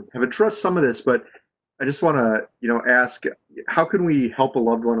have addressed some of this, but I just want to ask, how can we help a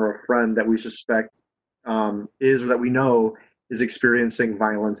loved one or a friend that we suspect is, or that we know is experiencing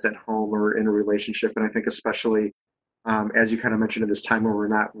violence at home or in a relationship? And I think especially as you kind of mentioned, at this time where we're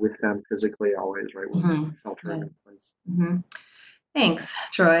not with them physically always, right? We're sheltering in place. Mm-hmm. Thanks,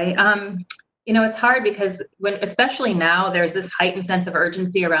 Troy. It's hard because especially now, there's this heightened sense of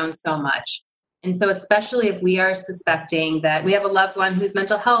urgency around so much. And so especially if we are suspecting that we have a loved one whose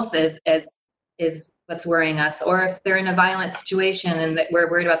mental health is what's worrying us, or if they're in a violent situation and that we're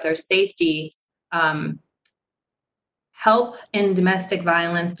worried about their safety, help in domestic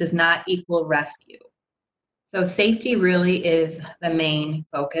violence does not equal rescue. So safety really is the main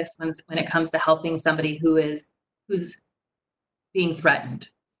focus when it comes to helping somebody who's being threatened.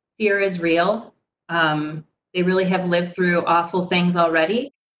 Fear is real. They really have lived through awful things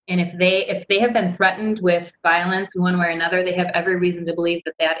already. And if they have been threatened with violence in one way or another, they have every reason to believe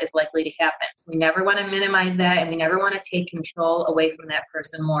that is likely to happen. So we never want to minimize that, and we never want to take control away from that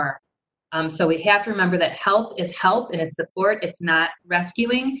person more. So we have to remember that help is help and it's support. It's not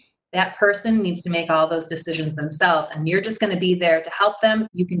rescuing. That person needs to make all those decisions themselves, and you're just going to be there to help them.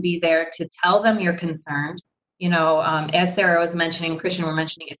 You can be there to tell them you're concerned. As Sarah was mentioning, Christian were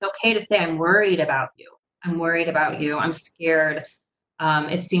mentioning, it's okay to say, I'm worried about you. I'm worried about you. I'm scared.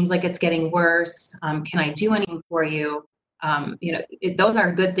 It seems like it's getting worse. Can I do anything for you? Those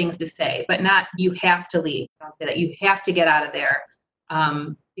are good things to say, but not you have to leave. Don't say that. You have to get out of there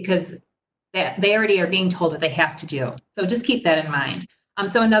because they already are being told what they have to do. So just keep that in mind.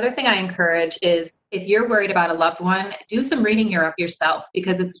 So another thing I encourage is, if you're worried about a loved one, do some reading yourself,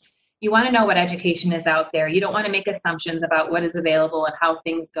 because you want to know what education is out there. You don't want to make assumptions about what is available and how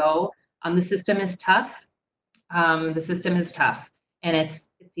things go. The system is tough. And it's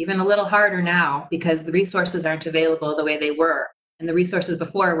even a little harder now because the resources aren't available the way they were. And the resources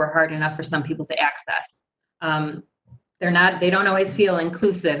before were hard enough for some people to access. They don't always feel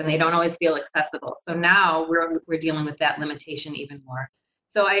inclusive, and they don't always feel accessible. So now we're dealing with that limitation even more.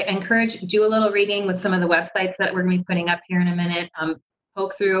 So I encourage, do a little reading with some of the websites that we're going to be putting up here in a minute.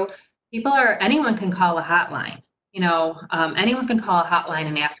 Poke through. Anyone can call a hotline. Anyone can call a hotline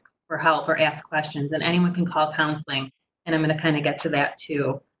and ask for help or ask questions, and anyone can call counseling. and I'm going to kind of get to that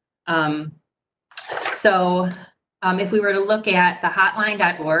too. If we were to look at the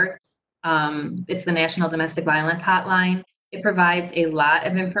hotline.org, it's the National Domestic Violence Hotline. It provides a lot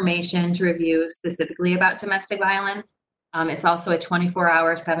of information to review specifically about domestic violence. It's also a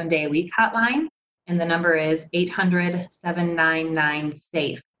 24-hour, 7-day-a-week hotline, and the number is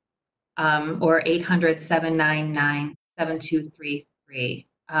 800-799-SAFE or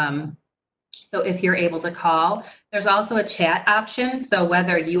 800-799-7233. So if you're able to call, there's also a chat option. So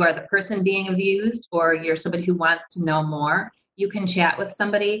whether you are the person being abused or you're somebody who wants to know more, you can chat with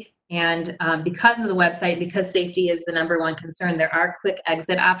somebody. And because of the website, because safety is the number one concern, there are quick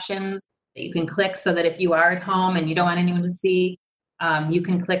exit options that you can click so that if you are at home and you don't want anyone to see, you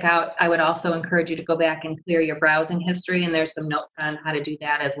can click out. I would also encourage you to go back and clear your browsing history. And there's some notes on how to do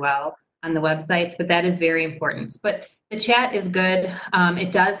that as well on the websites, but that is very important. But the chat is good.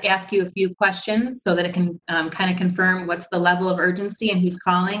 It does ask you a few questions so that it can kind of confirm what's the level of urgency and who's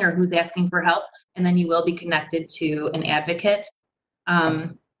calling or who's asking for help. And then you will be connected to an advocate.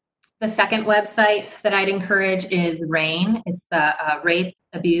 The second website that I'd encourage is RAIN. It's the Rape,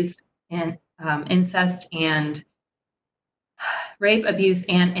 Abuse, and Incest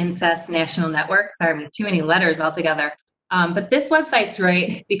National Network. Sorry, we have too many letters altogether. But this website's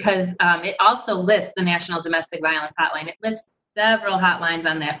great because it also lists the National Domestic Violence Hotline. It lists several hotlines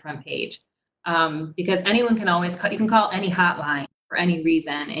on that front page because anyone can always call. You can call any hotline for any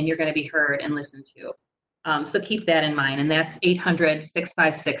reason, and you're going to be heard and listened to. So keep that in mind, and that's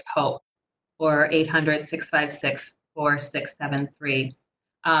 800-656-HOPE or 800-656-4673.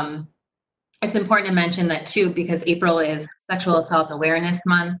 It's important to mention that too because April is Sexual Assault Awareness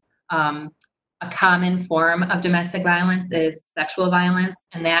Month. A common form of domestic violence is sexual violence,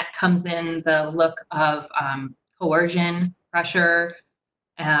 and that comes in the look of coercion, pressure,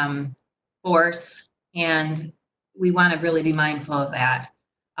 force, and we want to really be mindful of that.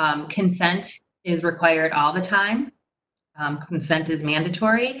 Consent is required all the time. Consent is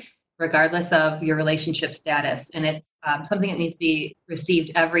mandatory, regardless of your relationship status, and it's something that needs to be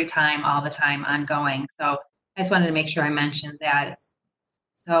received every time, all the time, ongoing. So I just wanted to make sure I mentioned that. It's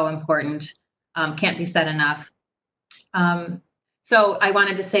so important. Can't be said enough. So I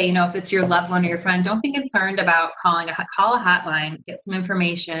wanted to say, if it's your loved one or your friend, don't be concerned about call a hotline, get some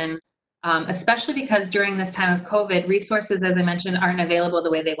information, especially because during this time of COVID, resources, as I mentioned, aren't available the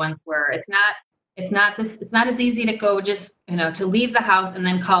way they once were. It's not as easy to go just, to leave the house and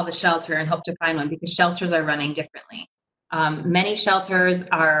then call the shelter and hope to find one because shelters are running differently. Many shelters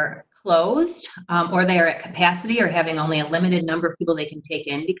are closed or they are at capacity or having only a limited number of people they can take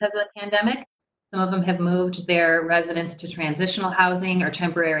in because of the pandemic. Some of them have moved their residents to transitional housing or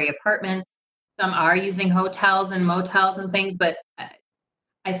temporary apartments. Some are using hotels and motels and things, but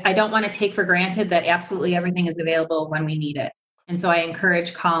I don't want to take for granted that absolutely everything is available when we need it. And so I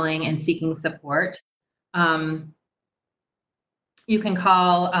encourage calling and seeking support. You can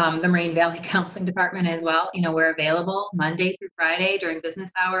call the Moraine Valley Counseling Department as well. We're available Monday through Friday during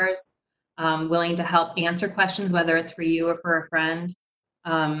business hours, willing to help answer questions, whether it's for you or for a friend.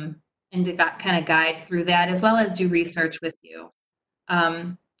 And to kind of guide through that as well as do research with you.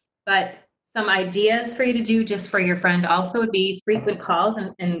 But some ideas for you to do just for your friend also would be frequent calls.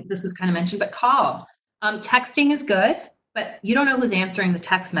 And this was kind of mentioned, but call. Texting is good, but you don't know who's answering the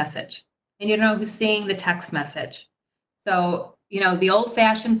text message and you don't know who's seeing the text message. So, the old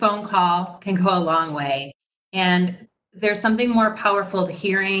fashioned phone call can go a long way. And there's something more powerful to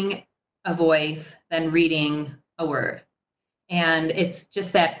hearing a voice than reading a word. And it's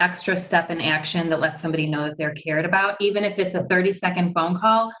just that extra step in action that lets somebody know that they're cared about. Even if it's a 30-second phone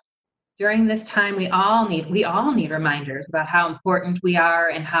call, during this time, we all need reminders about how important we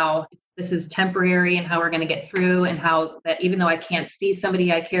are and how this is temporary and how we're going to get through and how that even though I can't see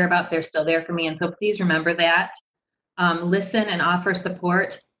somebody I care about, they're still there for me. And so please remember that. Listen and offer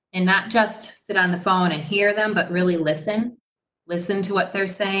support and not just sit on the phone and hear them, but really listen. Listen to what they're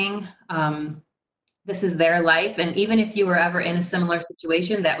saying. This is their life. And even if you were ever in a similar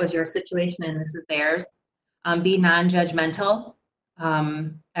situation, that was your situation and this is theirs. Be non-judgmental.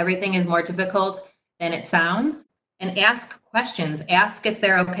 Everything is more difficult than it sounds. And ask questions. Ask if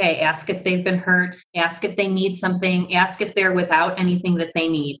they're okay. Ask if they've been hurt. Ask if they need something. Ask if they're without anything that they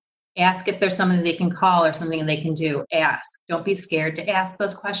need. Ask if there's something they can call or something they can do. Ask. Don't be scared to ask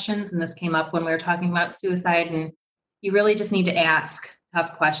those questions. And this came up when we were talking about suicide. And you really just need to ask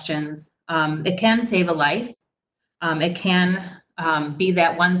tough questions. It can save a life. It can be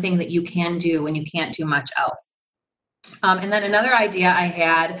that one thing that you can do when you can't do much else. And then another idea I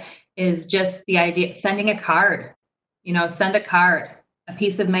had is just the idea of sending a card. Send a card, a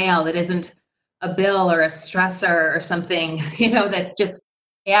piece of mail that isn't a bill or a stressor or something, that's just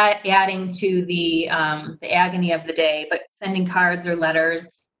adding to the agony of the day. But sending cards or letters,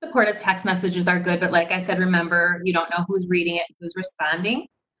 supportive text messages are good. But like I said, remember, you don't know who's reading it, who's responding.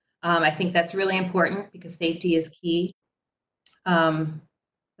 I think that's really important because safety is key. But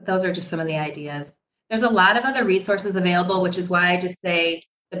those are just some of the ideas. There's a lot of other resources available, which is why I just say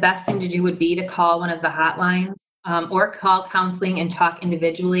the best thing to do would be to call one of the hotlines or call counseling and talk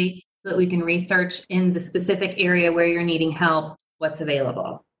individually so that we can research in the specific area where you're needing help what's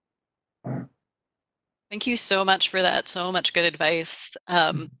available. Thank you so much for that. So much good advice.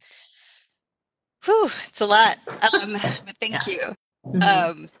 It's a lot, but thank you.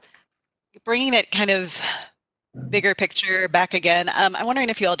 Bringing it kind of bigger picture back again, I'm wondering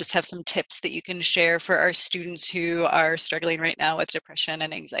if you all just have some tips that you can share for our students who are struggling right now with depression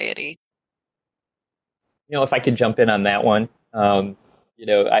and anxiety. If I could jump in on that one,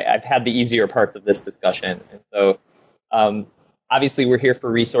 I've had the easier parts of this discussion. And so obviously we're here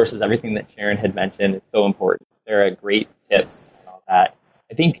for resources. Everything that Sharon had mentioned is so important. There are great tips and all that.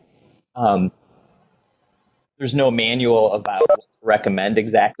 I think there's no manual about what to recommend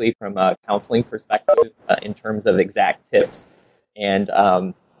exactly from a counseling perspective in terms of exact tips. And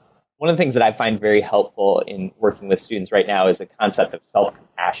one of the things that I find very helpful in working with students right now is the concept of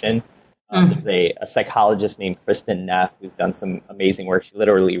self-compassion. There's a psychologist named Kristen Neff who's done some amazing work. She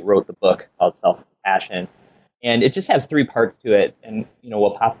literally wrote the book called Self-Compassion. And it just has 3 parts to it. And,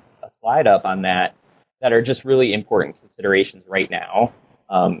 we'll pop a slide up on that are just really important considerations right now,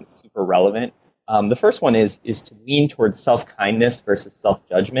 super relevant. The first one is to lean towards self-kindness versus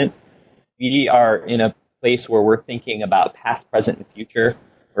self-judgment. We are in a place where we're thinking about past, present, and future.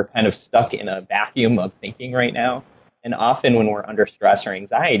 We're kind of stuck in a vacuum of thinking right now. And often when we're under stress or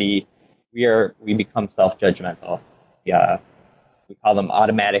anxiety, we become self-judgmental. We call them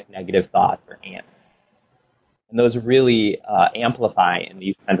automatic negative thoughts or ANTs. And those really amplify in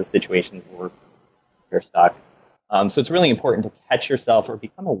these kinds of situations where we're stuck. So it's really important to catch yourself or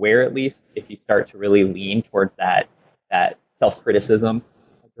become aware, at least, if you start to really lean towards that self-criticism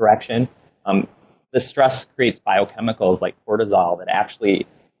direction. The stress creates biochemicals like cortisol that actually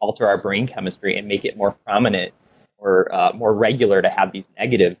alter our brain chemistry and make it more prominent or more regular to have these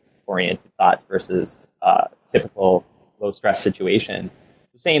negative-oriented thoughts versus typical low-stress situation.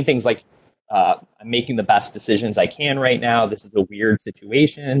 Saying things like, I'm making the best decisions I can right now. This is a weird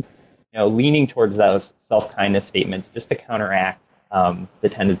situation. Leaning towards those self-kindness statements just to counteract the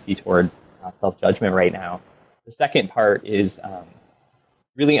tendency towards self-judgment right now. The second part is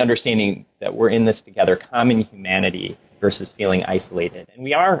really understanding that we're in this together, common humanity versus feeling isolated. And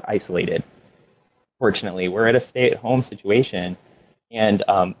we are isolated, fortunately. We're at a stay-at-home situation, and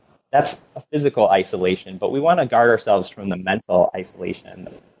that's a physical isolation, but we want to guard ourselves from the mental isolation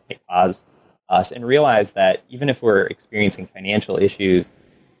that may cause us and realize that even if we're experiencing financial issues,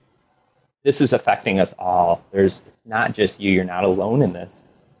 this is affecting us all. It's not just you. You're not alone in this.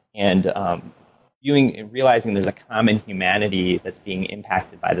 And realizing there's a common humanity that's being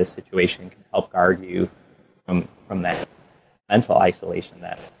impacted by this situation can help guard you from that mental isolation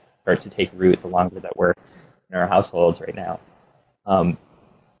that starts to take root the longer that we're in our households right now. And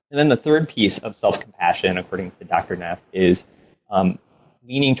then the third piece of self-compassion, according to Dr. Neff, is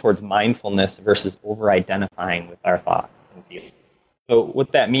leaning towards mindfulness versus over-identifying with our thoughts and feelings. So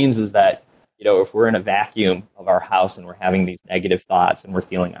what that means is that if we're in a vacuum of our house and we're having these negative thoughts and we're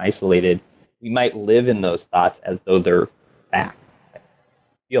feeling isolated, we might live in those thoughts as though they're fact.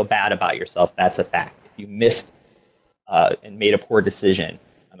 Feel bad about yourself, that's a fact. If you missed and made a poor decision,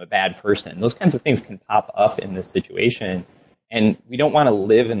 I'm a bad person. Those kinds of things can pop up in this situation, and we don't want to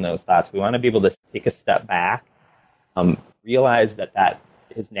live in those thoughts. We want to be able to take a step back, realize that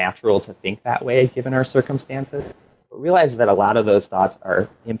is natural to think that way given our circumstances, but realize that a lot of those thoughts are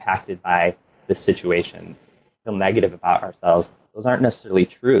impacted by this situation, feel negative about ourselves. Those aren't necessarily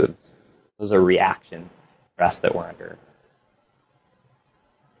truths. Those are reactions to stress that we're under.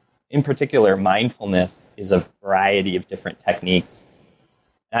 In particular, mindfulness is a variety of different techniques,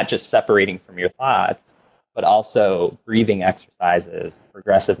 not just separating from your thoughts, but also breathing exercises,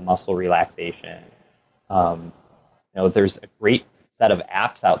 progressive muscle relaxation. There's a great set of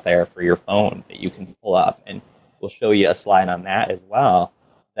apps out there for your phone that you can pull up, and we'll show you a slide on that as well.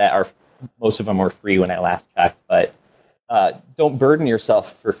 Most of them were free when I last checked, but don't burden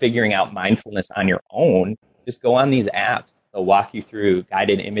yourself for figuring out mindfulness on your own. Just go on these apps. They'll walk you through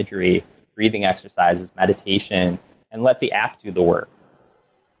guided imagery, breathing exercises, meditation, and let the app do the work.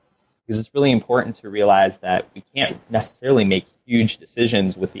 Because it's really important to realize that we can't necessarily make huge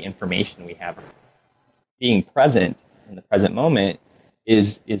decisions with the information we have. Being present in the present moment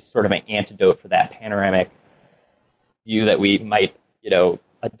is sort of an antidote for that panoramic view that we might,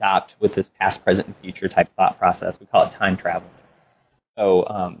 adopt with this past, present, and future type thought process. We call it time travel.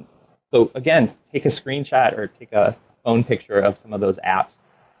 So again, take a screenshot or take a phone picture of some of those apps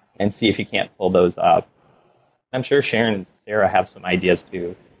and see if you can't pull those up. I'm sure Sharon and Sarah have some ideas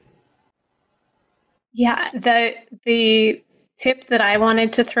too. Yeah, the tip that I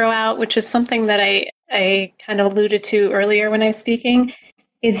wanted to throw out, which is something that I kind of alluded to earlier when I was speaking,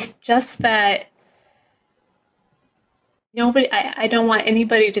 is just that I don't want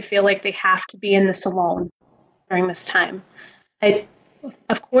anybody to feel like they have to be in this alone during this time.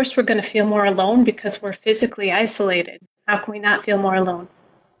 Of course, we're going to feel more alone because we're physically isolated. How can we not feel more alone?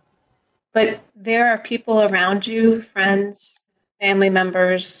 But there are people around you, friends, family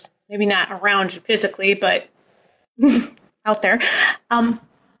members, maybe not around you physically, but out there,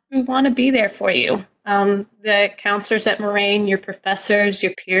 who want to be there for you. The counselors at Moraine, your professors,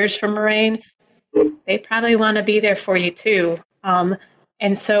 your peers from Moraine, they probably want to be there for you too.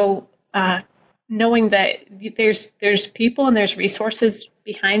 And so knowing that there's people and there's resources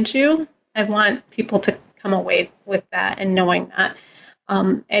behind you, I want people to come away with that and knowing that.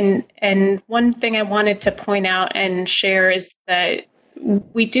 And one thing I wanted to point out and share is that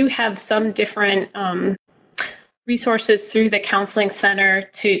we do have some different resources through the Counseling Center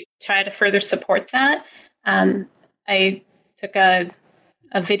to try to further support that. I took a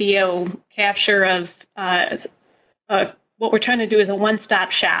video capture of what we're trying to do is a one-stop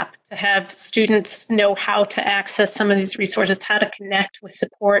shop to have students know how to access some of these resources, how to connect with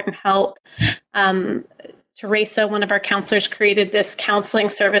support and help. Teresa, one of our counselors, created this counseling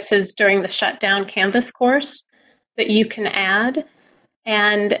services during the shutdown Canvas course that you can add.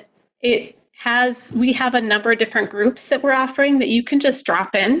 And we have a number of different groups that we're offering that you can just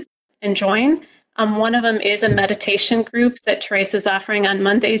drop in and join. One of them is a meditation group that Teresa's offering on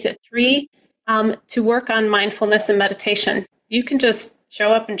Mondays at 3 to work on mindfulness and meditation. You can just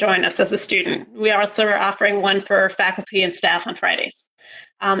show up and join us as a student. We also are offering one for faculty and staff on Fridays.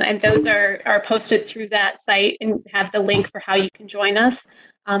 And those are posted through that site and have the link for how you can join us.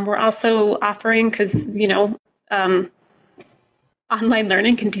 We're also offering, because, online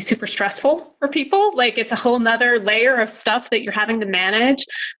learning can be super stressful for people. Like, it's a whole nother layer of stuff that you're having to manage.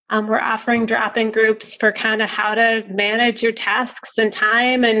 We're offering drop-in groups for kind of how to manage your tasks and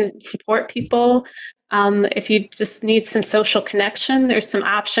time and support people. If you just need some social connection, there's some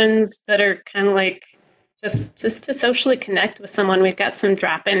options that are kind of like just to socially connect with someone. We've got some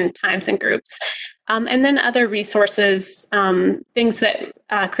drop-in times and groups. And then other resources, things that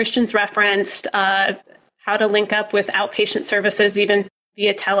Christian's referenced, how to link up with outpatient services, even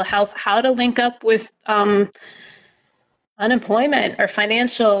via telehealth, how to link up with unemployment or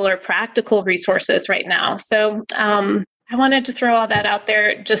financial or practical resources right now. So I wanted to throw all that out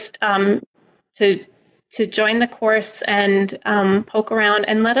there just to join the course and poke around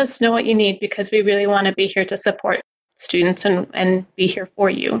and let us know what you need, because we really want to be here to support students and be here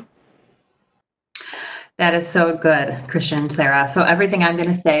for you. That is so good, Christian and Sarah. So everything I'm going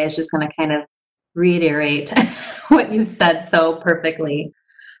to say is just going to kind of reiterate what you said so perfectly.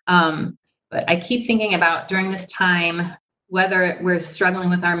 But I keep thinking about during this time, whether we're struggling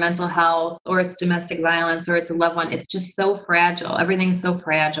with our mental health or it's domestic violence or it's a loved one, it's just so fragile. Everything's so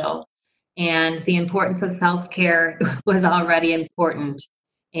fragile. And the importance of self-care was already important.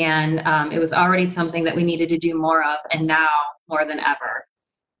 And it was already something that we needed to do more of, and now more than ever.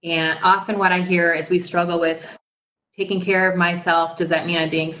 And often what I hear is we struggle with taking care of myself. Does that mean I'm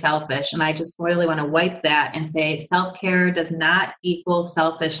being selfish? And I just really want to wipe that and say self-care does not equal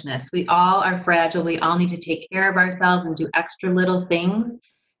selfishness. We all are fragile. We all need to take care of ourselves and do extra little things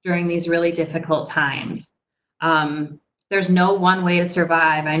during these really difficult times. There's no one way to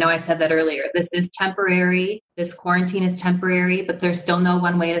survive. I know I said that earlier. This is temporary. This quarantine is temporary, but there's still no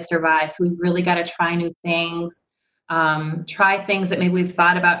one way to survive. So we've really got to try new things, try things that maybe we've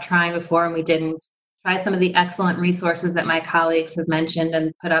thought about trying before and we didn't. Try some of the excellent resources that my colleagues have mentioned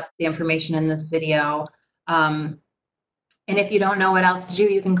and put up the information in this video. And if you don't know what else to do,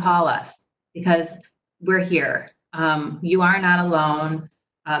 you can call us, because we're here. You are not alone.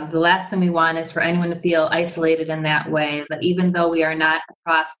 The last thing we want is for anyone to feel isolated in that way, is that even though we are not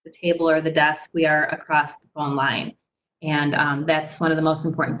across the table or the desk, we are across the phone line. And that's one of the most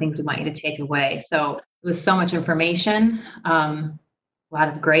important things we want you to take away. So it was so much information, a lot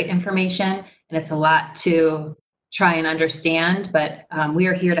of great information, and it's a lot to try and understand, but we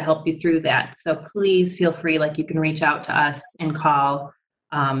are here to help you through that. So please feel free, like you can reach out to us and call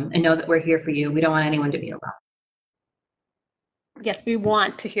and know that we're here for you. We don't want anyone to be alone. Yes, we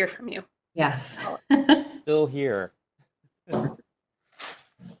want to hear from you. Yes. Still here.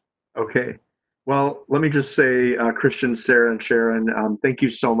 Okay. Well, let me just say, Christian, Sarah, and Sharon, thank you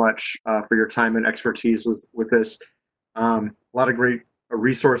so much for your time and expertise with this. A lot of great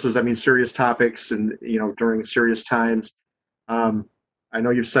resources. I mean, serious topics, and during serious times. Um, I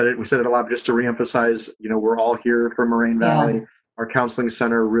know you've said it. We said it a lot, but just to reemphasize, we're all here for Moraine Yeah. Valley. Our counseling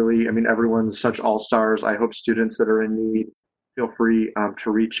center really. I mean, everyone's such all stars. I hope students that are in need feel free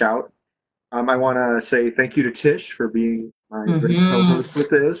to reach out. I want to say thank you to Tish for being my great co-host with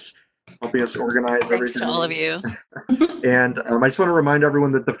this, helping us organize Thanks to all of everything. you. And I just want to remind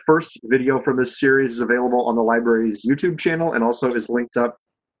everyone that the first video from this series is available on the library's YouTube channel and also is linked up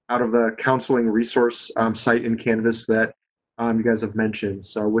out of the counseling resource site in Canvas that you guys have mentioned.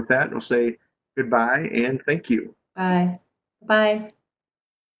 So with that, we'll say goodbye and thank you. Bye. Bye.